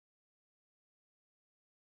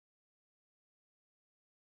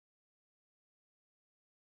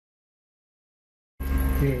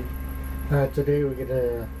Okay, today we're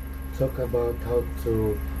gonna talk about how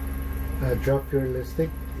to drop your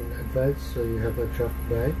listing in advance so you have a draft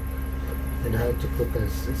bag, and how to put a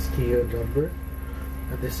SKU number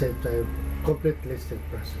at the same time, complete listing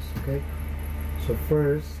process. Okay, so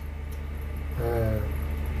first,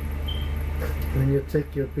 when you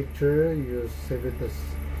take your picture, you save it as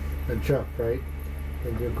a draft, right?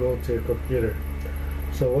 And you go to your computer.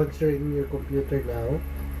 So once you're in your computer now,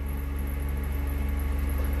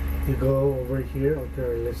 you go over here onto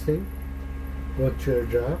our listing, go to your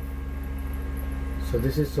draft. So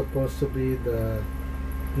this is supposed to be the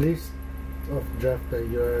list of draft that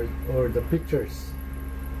you are, or the pictures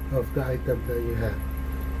of the item that you have.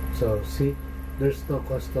 So see, there's no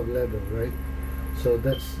custom level, right? So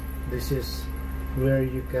this is where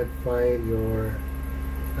you can find your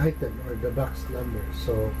item or the box number.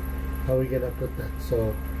 So how are we gonna put that?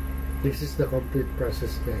 So this is the complete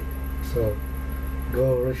process guide. So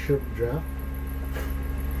go resume draft.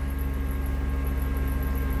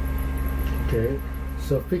 Okay,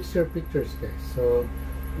 so fix your pictures, guys. So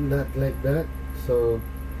not like that. So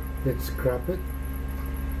let's crop it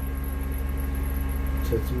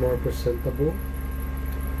so it's more presentable.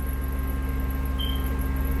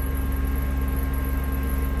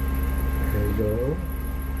 There you go.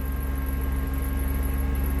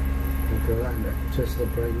 Go and adjust the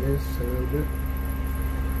brightness a little bit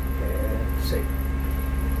and save.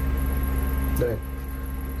 Right.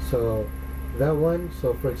 So that one,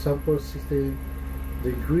 so for example 60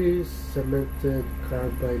 degrees cemented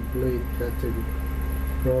carbide blade cutting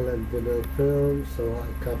roll and vinyl film. So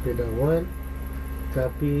I'll copy that one,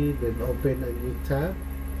 copy, then open a new tab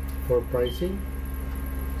for pricing.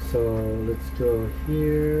 So let's go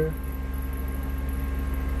here.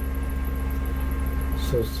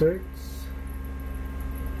 So search,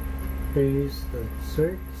 paste the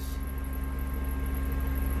search.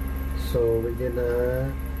 So we're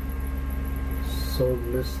gonna sold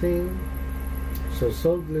listing. So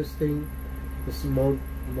sold listing is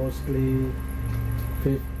mostly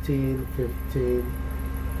 15, 15,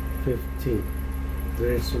 15.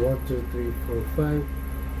 There's 1, 2, 3, 4, 5,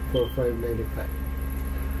 4, 5, 95.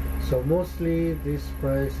 So mostly this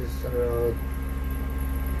price is around,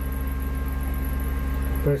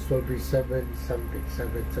 first will be 7 something,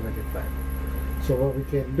 775. So what we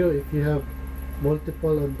can do, if you have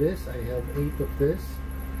multiple on this, I have 8 of this,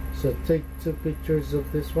 so take 2 pictures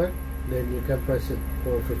of this one, then you can price it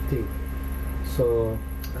for 15. So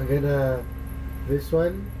I'm gonna this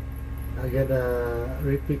one, I'm gonna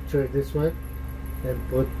repicture this one and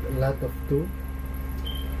put a lot of 2,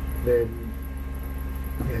 then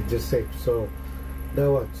yeah, just save. So that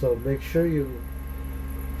one, so make sure you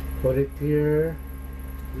put it here,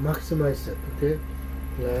 maximize it. Okay,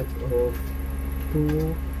 lot of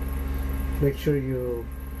 2. Make sure you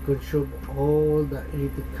consume all the 80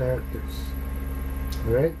 characters.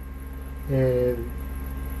 Alright, and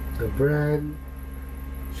the brand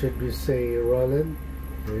should be, say, ROLLO.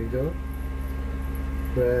 There you go.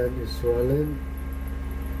 Brand is ROLLO.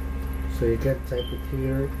 So you can type it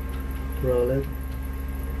here, ROLLO.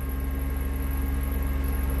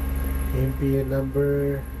 MPN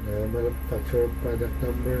number, manufacturer product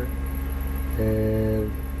number,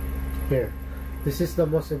 and here. This is the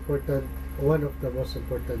most important, one of the most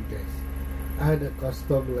important, guys. Add a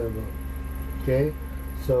custom level. Okay,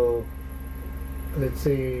 so let's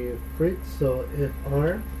say Fritz, so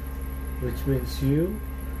FR, which means you,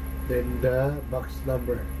 then the box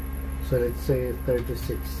number. So let's say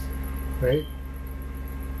 36, right?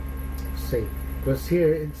 Save. Because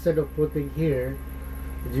here, instead of putting here,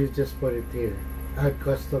 you just put it here. Add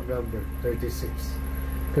custom number 36.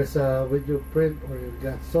 Because when you print or you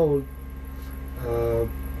got sold,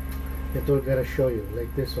 it will gonna show you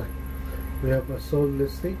like this one. We have a sold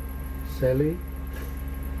listing, selling.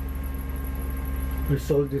 We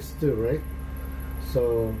sold this too, right?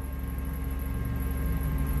 So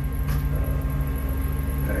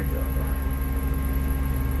there you go.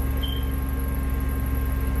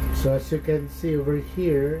 So as you can see over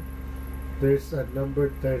here, there's a number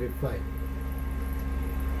 35.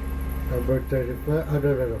 Number 35. Oh,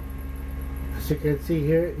 no. As you can see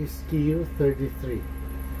here is SKU 33.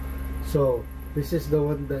 So this is the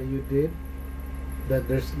one that you did, that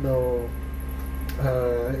there's no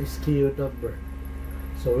SKU number.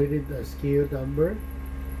 So we need a SKU number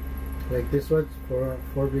like this one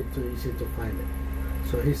for me to easy to find it.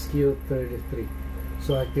 So SKU 33.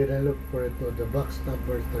 So I can look for it on the box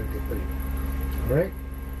number 33. Alright?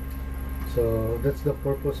 So that's the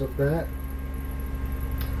purpose of that.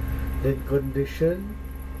 Then condition,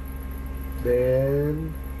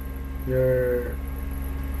 then your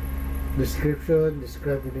description,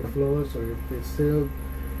 describe any flaws, or if it's still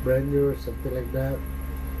brand new or something like that.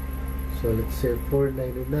 So let's say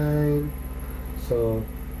 $4.99. So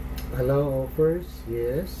allow offers,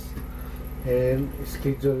 yes, and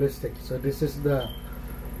schedule listing. So this is the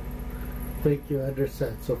thank you address.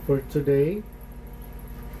 So for today,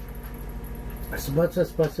 as much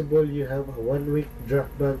as possible, you have a 1 week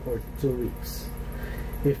draft bank or 2 weeks.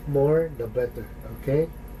 If more, the better. Okay.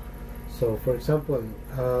 So for example,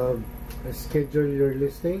 schedule your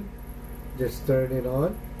listing. Just turn it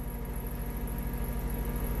on.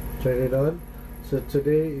 Turn it on. So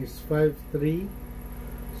today is 5/3.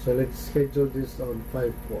 So let's schedule this on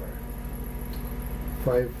 5/4.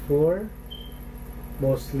 5/4.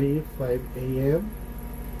 Mostly 5 a.m.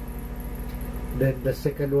 Then the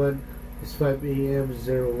second one is 5 a.m.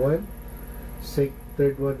 01.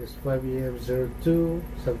 Third one is 5 a.m. 02.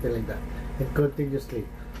 Something like that. And continuously.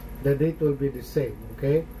 The date will be the same.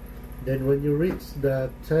 Okay. Then when you reach the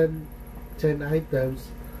 10 items,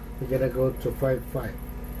 you're gonna go to 5/5.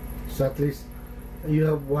 So at least you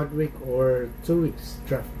have 1 week or 2 weeks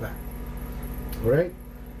draft back. Alright?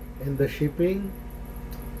 And the shipping,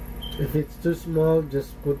 if it's too small,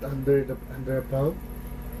 just put under a pound.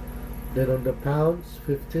 Then on the pounds,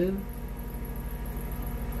 15,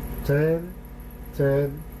 10,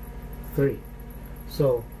 10, 3.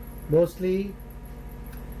 So mostly,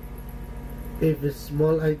 if it's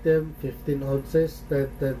small item, 15 ounces, 10,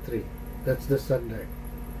 10, 3. That's the standard.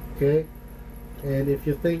 Okay? And if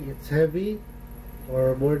you think it's heavy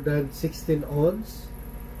or more than 16 ounce,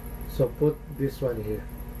 so put this one here,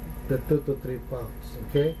 the 2 to 3 pounds.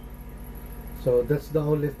 Okay? So that's the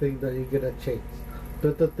only thing that you're gonna change.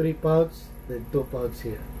 2 to 3 pounds, then 2 pounds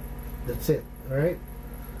here. That's it. Alright?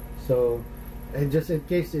 So, and just in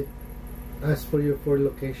case it asks for you for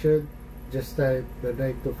location, just type the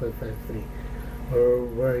 92553 or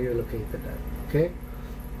where you're located at. Okay?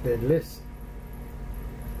 Then list.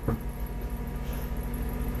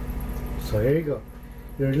 So here you go.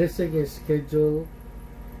 Your listing is scheduled,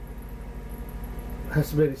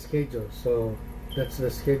 has been scheduled. So that's the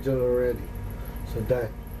schedule already. So done.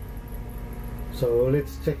 So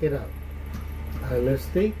let's check it out.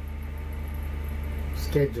 Listing,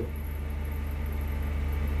 schedule.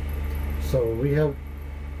 So we have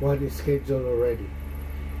one schedule already.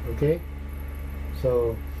 Okay.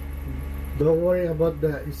 So don't worry about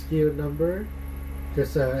the SKU number,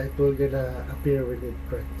 because it will gonna appear when it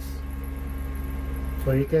prints.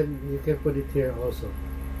 Or you can put it here also.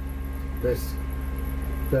 That's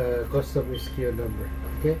the custom SKU number.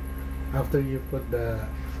 Okay, after you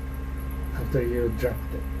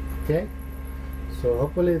draft it. Okay, so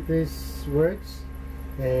hopefully this works,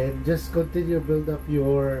 and just continue build up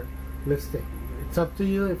your listing. It's up to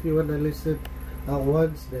you. If you want to list it at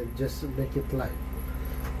once, then just make it live.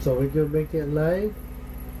 So when you make it live,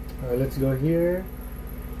 let's go here,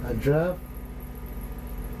 draft.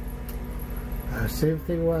 Same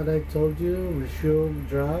thing what I told you, resume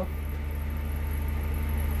draft.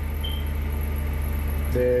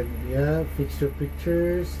 Then yeah, fix your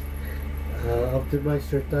pictures, optimize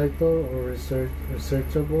your title or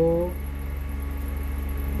researchable.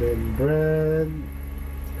 Then brand,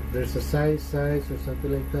 if there's a size or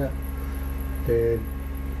something like that. Then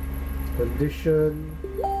condition,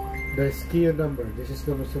 the SKU number. This is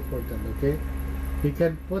the most important. Okay, you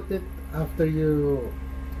can put it after you,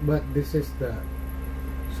 but this is the,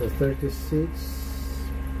 so 36,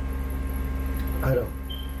 I don't,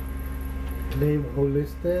 name who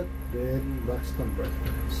listed, then box number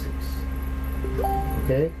 36.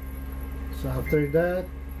 Okay, so after that,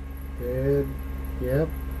 then yep,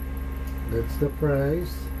 that's the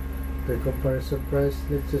price, the comparison price.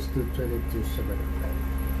 Let's just do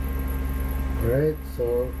 $22.75. Alright,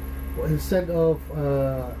 so instead of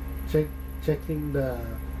checking the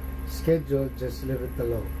schedule, just leave it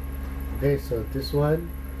alone. Okay, so this one,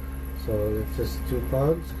 so let's just 2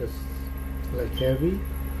 pounds because like heavy,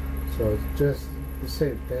 so just the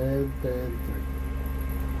same, 10, 10,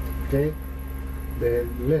 3. Okay, then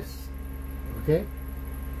list. Okay,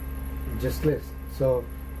 just list. So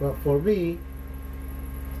well, for me,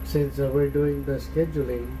 since we're doing the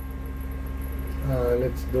scheduling,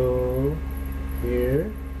 let's do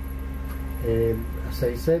here, and as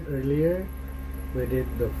I said earlier, we did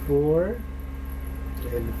the 4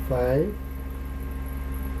 and 5,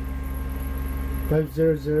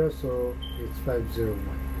 500, so it's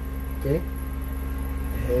 501. Okay,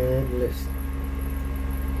 and list.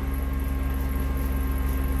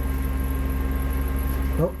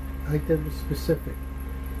 Oh, item specific.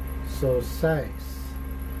 So size,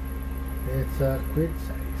 it's a queen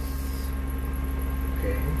size.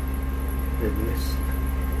 Okay, then list.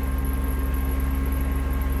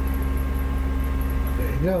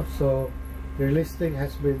 you go. So your listing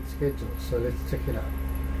has been scheduled. So let's check it out.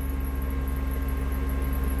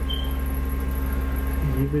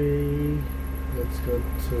 eBay. Let's go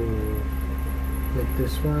to like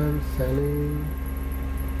this one, selling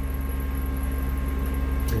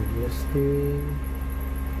and listing.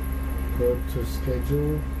 Go to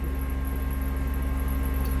schedule.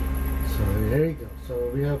 So there you go.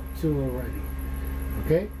 So we have 2 already.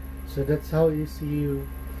 Okay, so that's how easy you,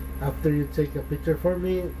 after you take a picture. For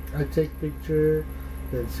me, I take picture,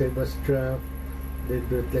 then save as draft, then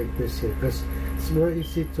do it like this here, because it's more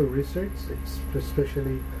easy to research,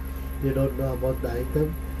 especially you don't know about the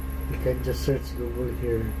item. You can just search Google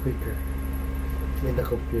here quicker in the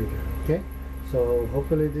computer. Okay, so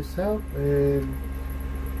hopefully this helped, and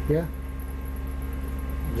yeah,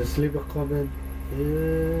 just leave a comment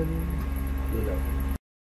and